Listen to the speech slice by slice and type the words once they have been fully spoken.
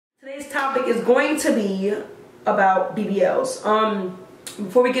topic is going to be about BBLs.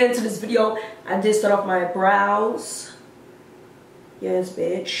 Before we get into this video, I did start off my brows. Yes,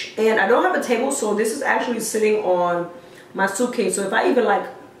 bitch. And I don't have a table, so this is actually sitting on my suitcase. So if I even like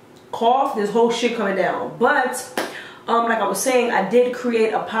cough, this whole shit coming down. But like I was saying, I did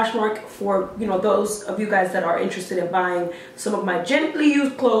create a Poshmark for, you know, those of you guys that are interested in buying some of my gently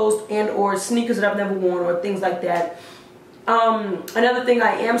used clothes and or sneakers that I've never worn or things like that. Another thing,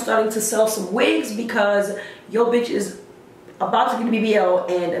 I am starting to sell some wigs because yo bitch is about to get a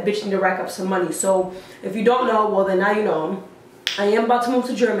BBL and a bitch need to rack up some money. So if you don't know, well then now you know. I am about to move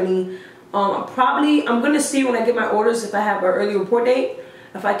to Germany. I'm gonna see when I get my orders if I have an early report date,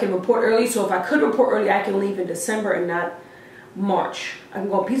 if I can report early. So if I could report early, I can leave in December and not March. I can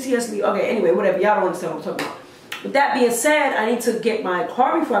go PCS leave. Okay, anyway, whatever. Y'all don't understand what I'm talking about. With that being said, I need to get my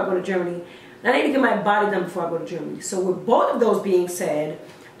car before I go to Germany. And I need to get my body done before I go to Germany. So with both of those being said,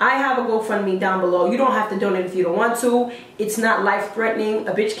 I have a GoFundMe down below. You don't have to donate if you don't want to. It's not life-threatening.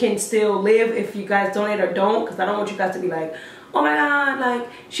 A bitch can still live if you guys donate or don't. Because I don't want you guys to be like, oh my god, like,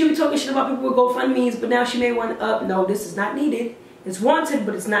 she be talking shit about people with GoFundMes, but now she made one up. No, this is not needed. It's wanted,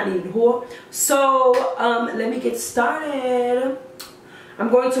 but it's not needed, whore. So, let me get started. I'm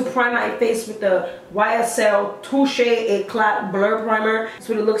going to prime my face with the YSL Touche Eclat Blur Primer. That's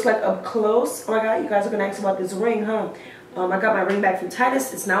what it looks like up close. Oh my god, you guys are gonna ask about this ring, huh? I got my ring back from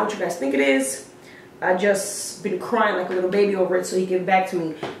Titus. It's not what you guys think it is. I just been crying like a little baby over it so he gave it back to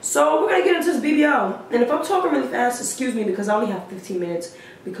me. So we're gonna get into this BBL. And if I'm talking really fast, excuse me, because I only have 15 minutes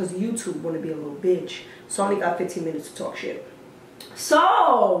because YouTube wanna be a little bitch. So I only got 15 minutes to talk shit.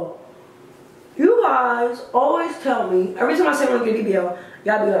 So you guys always tell me, every time I say I'm gonna get a BBL,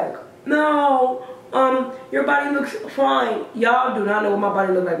 y'all be like, no, your body looks fine. Y'all do not know what my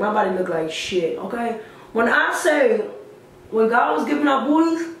body look like. My body look like shit, okay? When I say, when God was giving out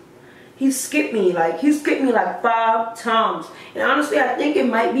booties, he skipped me like 5 times. And honestly, I think it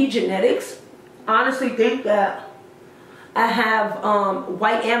might be genetics. I honestly think that I have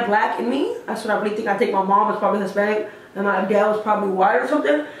white and black in me. That's what I really think. I think my mom was probably Hispanic and my dad was probably white or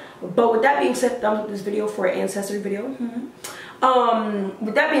something. But with that being said, thumbs up this video for an ancestry video.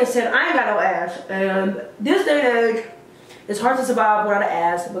 With that being said, I ain't got no ass. And this day and age, it's hard to survive without an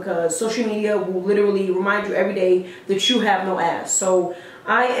ass because social media will literally remind you every day that you have no ass. So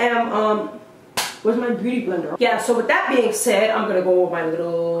I am, where's my beauty blender? Yeah, so with that being said, I'm gonna go with my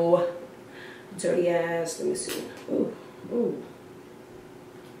little dirty ass. Let me see. Ooh, ooh.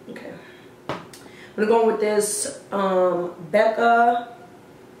 Okay. I'm gonna go with this Becca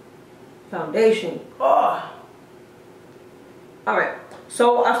foundation. Oh. Alright,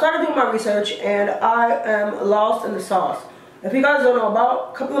 so I started doing my research and I am lost in the sauce. If you guys don't know,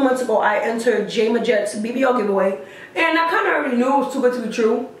 about a couple of months ago, I entered J Majette's BBL giveaway. And I kind of already knew it was too good to be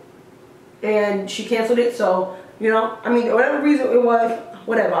true. And she canceled it, so, you know, I mean, whatever reason it was,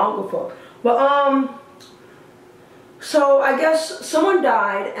 whatever, I don't give a fuck. But, so I guess someone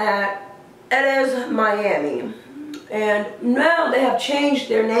died at Edes Miami. And now they have changed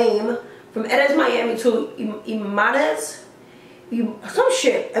their name from Edes Miami to Imanez. Some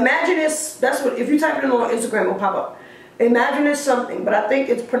shit. Imagine this, that's what, if you type it in on Instagram, it'll pop up. Imagine it's something, but I think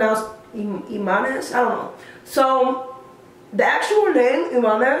it's pronounced Imanez. I don't know. So the actual name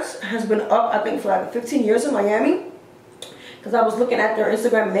Imanez has been up, I think, for like 15 years in Miami. Because I was looking at their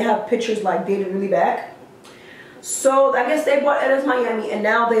Instagram and they have pictures like dated really back. So I guess they bought Edes Miami and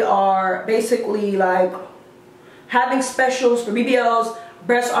now they are basically like having specials for BBLs,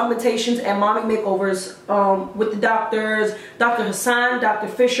 breast augmentations, and mommy makeovers with the doctors, Dr. Hassan, Dr.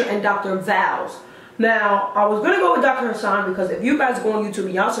 Fisher, and Dr. Vals. Now, I was going to go with Dr. Hassan because if you guys go on YouTube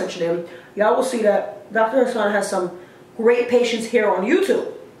and y'all search him, y'all will see that Dr. Hassan has some great patients here on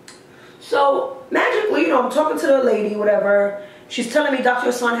YouTube. So, magically, you know, I'm talking to the lady, whatever. She's telling me Dr.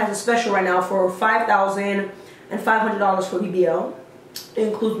 Hassan has a special right now for $5,500 for BBL. It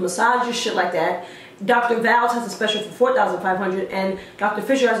includes massages, shit like that. Dr. Vals has a special for $4,500 and Dr.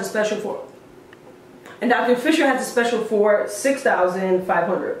 Fisher has a special for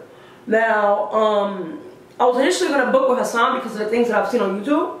 $6,500. Now, I was initially going to book with Hassan because of the things that I've seen on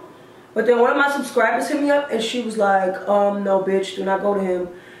YouTube. But then one of my subscribers hit me up and she was like, no bitch, do not go to him.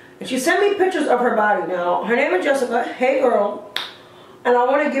 And she sent me pictures of her body. Now, her name is Jessica. Hey girl. And I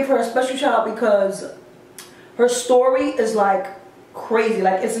want to give her a special shout out because her story is like crazy.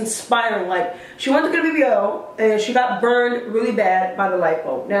 Like, it's inspiring. Like, she went to get a BBL and she got burned really bad by the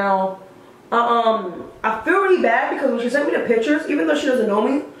lipo. Now, I feel really bad because when she sent me the pictures, even though she doesn't know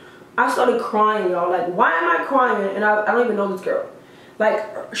me, I started crying, y'all. Like, why am I crying? And I don't even know this girl.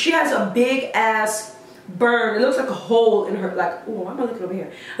 Like, she has a big ass burn. It looks like a hole in her, like, oh, I'm looking over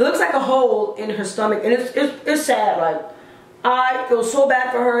here. It looks like a hole in her stomach, and it's sad. Like, I feel so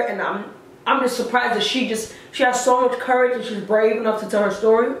bad for her, and I'm just surprised that she has so much courage and she's brave enough to tell her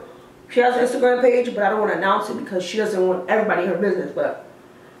story. She has an Instagram page, but I don't want to announce it because she doesn't want everybody in her business. But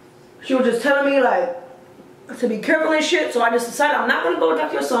she was just telling me, like, to be careful and shit. So I just decided I'm not going to go with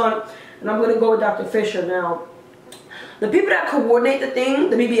Dr. Hassan, and I'm going to go with Dr. Fisher. Now, the people that coordinate the thing,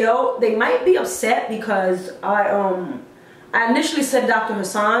 the BBL, they might be upset because I initially said Dr.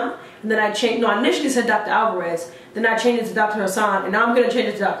 Hassan, and then I changed. No, I initially said Dr. Alvarez, then I changed it to Dr. Hassan, and now I'm going to change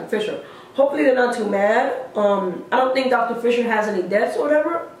it to Dr. Fisher. Hopefully they're not too mad. I don't think Dr. Fisher has any debts or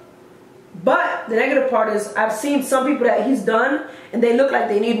whatever. But the negative part is I've seen some people that he's done and they look like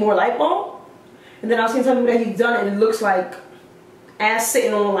they need more lipo. And then I've seen some people that he's done and it looks like ass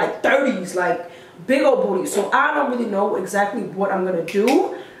sitting on like 30s, like big old booty. So I don't really know exactly what I'm going to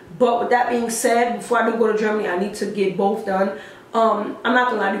do. But with that being said, before I do go to Germany, I need to get both done. I'm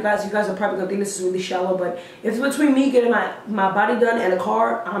not going to lie to you guys are probably going to think this is really shallow. But if it's between me getting my body done and a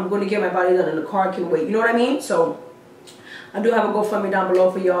car, I'm going to get my body done and the car can wait. You know what I mean? So I do have a GoFundMe down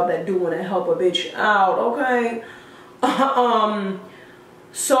below for y'all that do want to help a bitch out, okay?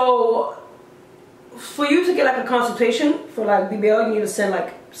 So for you to get like a consultation for like BBL, you need to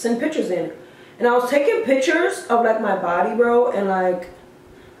send pictures in. And I was taking pictures of like my body, bro, and like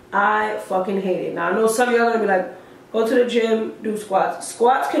I fucking hate it. Now I know some of y'all gonna be like, go to the gym, do squats.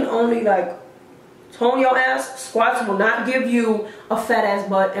 Squats can only like tone your ass. Squats will not give you a fat ass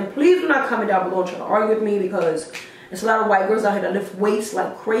butt. And please do not comment down below and try to argue with me because there's a lot of white girls out here that lift weights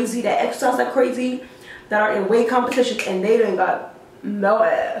like crazy, that exercise like crazy, that are in weight competitions and they ain't got no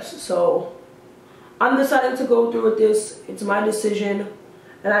ass. So I'm deciding to go through with this. It's my decision.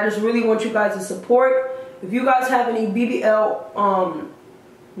 And I just really want you guys to support. If you guys have any BBL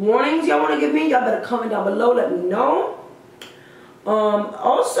warnings y'all want to give me, y'all better comment down below. Let me know.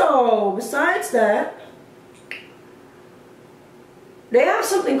 Also, besides that, they have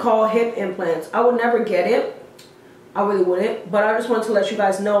something called hip implants. I would never get it. I really wouldn't, but I just wanted to let you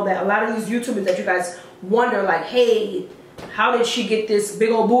guys know that a lot of these YouTubers that you guys wonder, like, hey, how did she get this big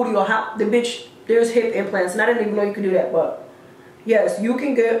old booty, or how the bitch, there's hip implants, and I didn't even know you could do that. But yes, you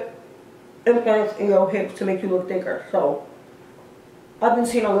can get implants in your hips to make you look thicker. So I've been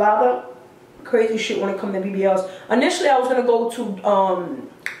seeing a lot of crazy shit when it comes to BBLs. Initially I was gonna go to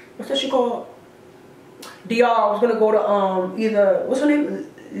what's that shit called, DR. I was gonna go to either, what's her name,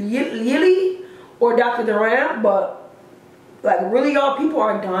 Lily or Dr. Duran, but like, really, y'all, people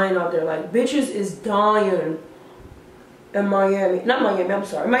are dying out there. Like, bitches is dying in Miami. Not Miami, I'm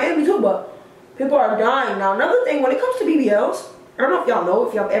sorry. Miami too, but people are dying. Now, another thing, when it comes to BBLs, I don't know if y'all know,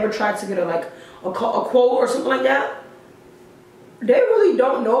 if y'all ever tried to get a quote or something like that, they really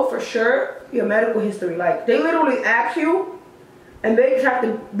don't know for sure your medical history. Like, they literally ask you, and they just have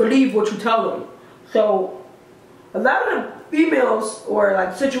to believe what you tell them. So, a lot of the females, or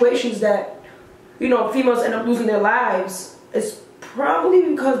like situations that, you know, females end up losing their lives, it's probably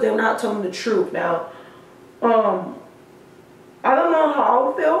because they're not telling the truth. Now, I don't know how I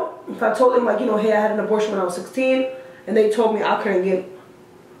would feel if I told them, like, you know, hey, I had an abortion when I was 16, and they told me I couldn't get,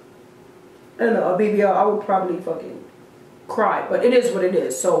 I don't know, a BBL. I would probably fucking cry, but it is what it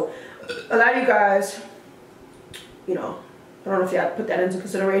is. So, a lot of you guys, you know, I don't know if y'all put that into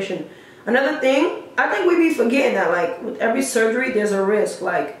consideration. Another thing, I think we be forgetting that, like, with every surgery, there's a risk.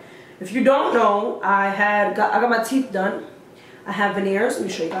 Like, if you don't know, I got my teeth done. I have veneers. Let me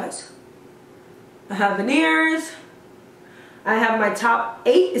show you guys. I have veneers. I have my top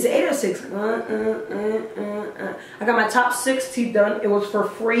 8. Is it 8 or 6? I got my top 6 teeth done. It was for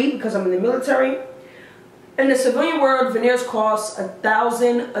free because I'm in the military. In the civilian world, veneers cost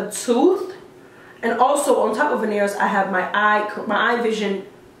 $1,000 a tooth. And also, on top of veneers, I have my vision.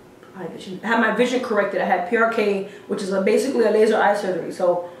 I have my vision corrected. I had PRK, which is basically a laser eye surgery.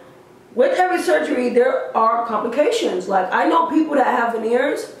 So with every surgery, there are complications. Like, I know people that have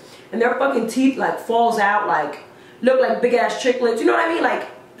veneers and their fucking teeth like falls out, like look like big ass chiclets. You know what I mean? Like,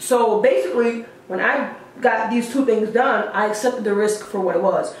 so basically, when I got these 2 things done, I accepted the risk for what it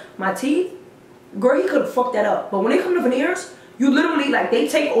was. My teeth, girl, he could have fucked that up. But when it comes to veneers, you literally, like, they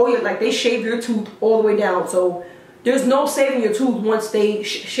take all your, like, they shave your tooth all the way down. So there's no saving your tooth once they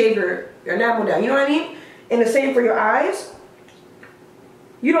shave your enamel down. You know what I mean? And the same for your eyes.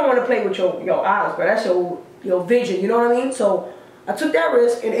 You don't want to play with your eyes, bro. That's your vision. You know what I mean? So I took that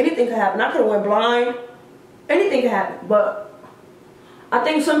risk, and anything could happen. I could have went blind. Anything could happen. But I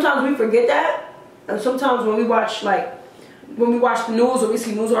think sometimes we forget that. And sometimes when we watch, like, when we watch the news or we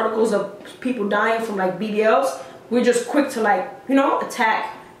see news articles of people dying from, like, BBLs, we're just quick to, like, you know,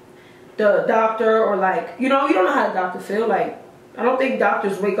 attack the doctor, or like, you know, you don't know how the doctor feel. Like, I don't think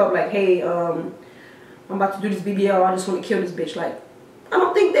doctors wake up like, hey, I'm about to do this BBL, I just want to kill this bitch. Like, I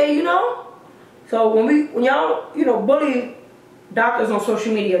don't think they, you know. So when y'all, you know, bully doctors on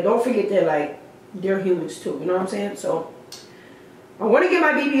social media, don't forget they're humans too, you know what I'm saying? So I want to get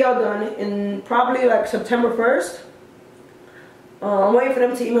my BBL done in probably like September 1st. I'm waiting for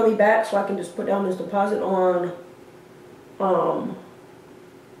them to email me back so I can just put down this deposit on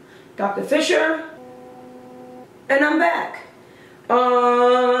Dr. Fisher, and I'm back.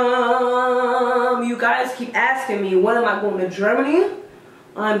 You guys keep asking me, when am I going to Germany?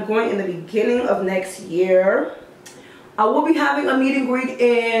 I'm going in the beginning of next year. I will be having a meet and greet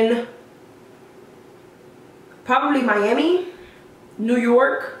in probably Miami, New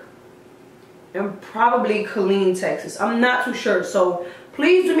York, and probably Killeen, Texas. I'm not too sure. So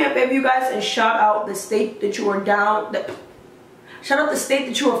please do me a favor, you guys, and shout out the state that you are shout out the state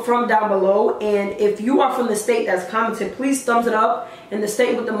that you are from down below. And if you are from the state that's commented, please thumbs it up. And the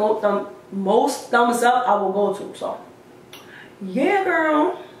state with the most thumbs up, I will go to. So yeah,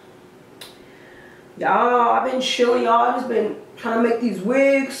 girl. Y'all, I've been chilling, y'all. I've just been trying to make these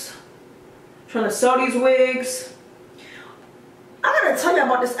wigs, trying to sell these wigs. I gotta tell you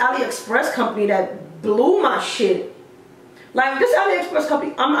about this AliExpress company that blew my shit. Like, this AliExpress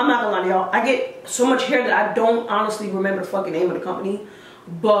company, I'm not gonna lie to y'all, I get so much hair that I don't honestly remember the fucking name of the company.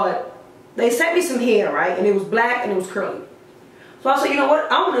 But they sent me some hair, right? And it was black and it was curly. So I said, you know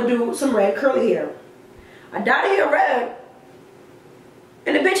what? I want to do some red curly hair. I dyed the hair red,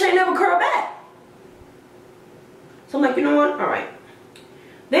 and the bitch ain't never curled back. So I'm like, you know what? Alright.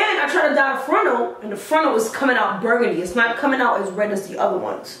 Then I tried to dye the frontal, and the frontal is coming out burgundy. It's not coming out as red as the other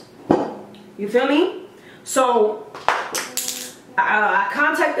ones. You feel me? So I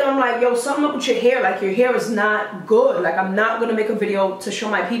contacted them, like, yo, something up with your hair. Like, your hair is not good. Like, I'm not going to make a video to show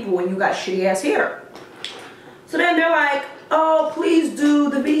my people when you got shitty ass hair. So then they're like, oh, please do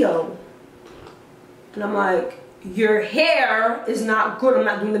the video. And I'm like, your hair is not good. I'm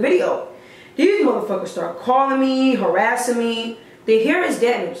not doing the video. These motherfuckers start calling me, harassing me. The hair is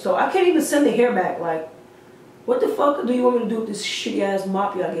damaged, so I can't even send the hair back. Like, what the fuck do you want me to do with this shitty ass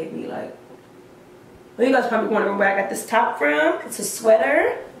mop y'all gave me? Like, well, you guys probably wondering where I got this top from. It's a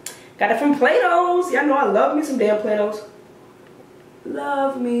sweater. Got it from Plato's. Y'all know I love me some damn Plato's.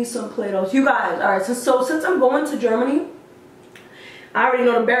 Love me some Plato's. You guys, alright, so since I'm going to Germany, I already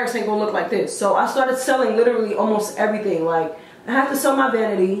know the barracks ain't gonna look like this. So I started selling literally almost everything. Like, I have to sell my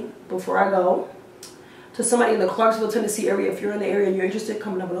vanity before I go to somebody in the Clarksville, Tennessee area. If you're in the area and you're interested,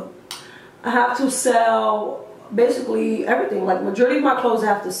 come down below. I have to sell basically everything. Like, majority of my clothes I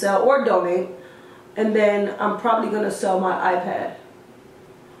have to sell or donate. And then I'm probably going to sell my iPad.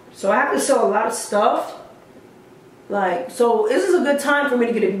 So I have to sell a lot of stuff. Like, so this is a good time for me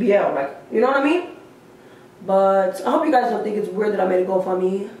to get a BBL. Like, you know what I mean? But I hope you guys don't think it's weird that I made a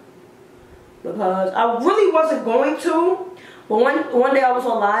GoFundMe. Because I really wasn't going to. But one day I was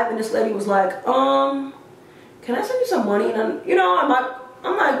on live and this lady was like, can I send you some money? And you know, I'm like,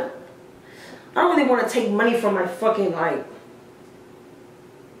 I don't really want to take money from my fucking, like,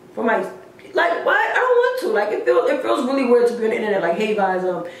 from my, like, what? I don't want to. Like, it feels really weird to be on the internet. Like, hey guys,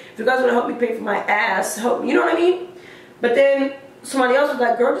 if you guys want to help me pay for my ass, help, you know what I mean? But then somebody else was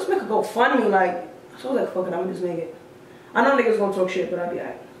like, girl, just make a GoFundMe. Like, so I was like, fuck it, I'm gonna just make it. I know niggas gonna talk shit, but I'll be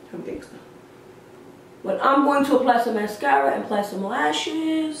alright. I'm gangsta. But I'm going to apply some mascara and apply some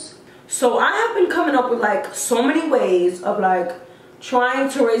lashes. So I have been coming up with like so many ways of like trying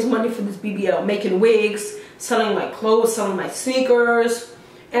to raise money for this BBL. Making wigs, selling my clothes, selling my sneakers.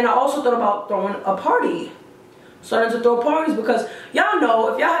 And I also thought about throwing a party. Starting to throw parties because y'all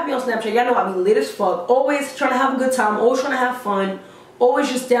know, if y'all have me on Snapchat, y'all know I be lit as fuck. Always trying to have a good time, always trying to have fun. Always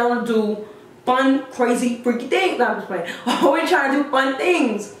just down to do fun, crazy, freaky things. No, I'm just playing. Always trying to do fun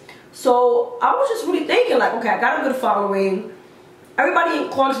things. So I was just really thinking like, okay, I got a good following. Everybody in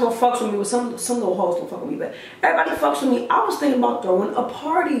Clarksville fucks with me. With some little hoes don't fuck with me, but everybody fucks with me. I was thinking about throwing a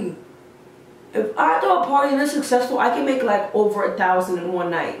party. If I throw a party and it's successful, I can make like over 1,000 in one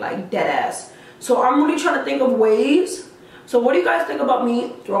night, like dead ass. So I'm really trying to think of ways. So what do you guys think about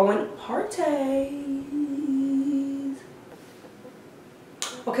me throwing parties?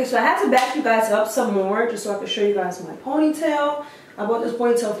 Okay, so I had to back you guys up some more just so I can show you guys my ponytail. I bought this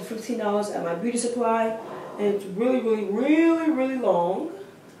ponytail for $15 at my beauty supply. And it's really, really, really, really long.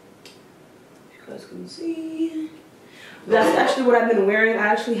 You guys can see. That's actually what I've been wearing. I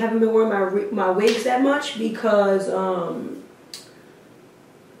actually haven't been wearing my wigs that much because I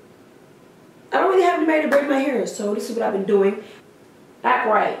don't really have anybody to braid my hair. So this is what I've been doing. Act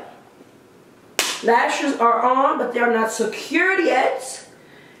right. Lashes are on, but they're not secured yet.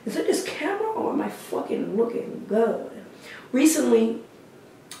 Is it this camera or am I fucking looking good? Recently,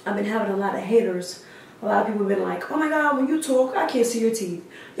 I've been having a lot of haters. A lot of people have been like, oh my god, when you talk, I can't see your teeth.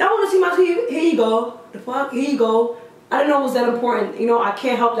 Y'all want to see my teeth? Here you go. The fuck? Here you go. I didn't know it was that important. You know, I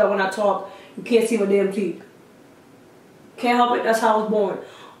can't help that when I talk, you can't see my damn teeth. Can't help it. That's how I was born.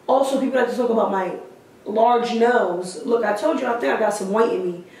 Also, people like to talk about my large nose. Look, I told you out there I got some white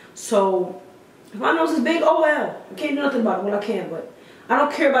in me. So, if my nose is big, oh well. I can't do nothing about it. Well, I can, but I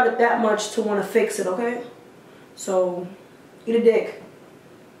don't care about it that much to want to fix it, okay? So, eat a dick.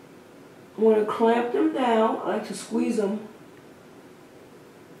 I'm going to clamp them down. I like to squeeze them.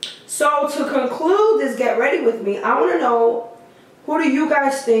 So, to conclude this Get Ready With Me, I want to know, who do you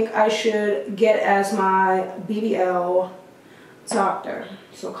guys think I should get as my BBL doctor?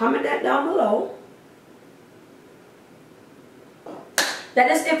 So, comment that down below. That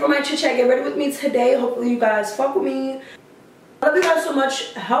is it for my chit chat. Get ready with me today. Hopefully you guys fuck with me. I love you guys so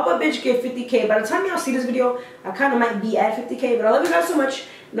much. Help a bitch get 50K. By the time y'all see this video, I kind of might be at 50K. But I love you guys so much.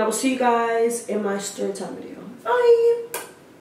 And I will see you guys in my story time video. Bye.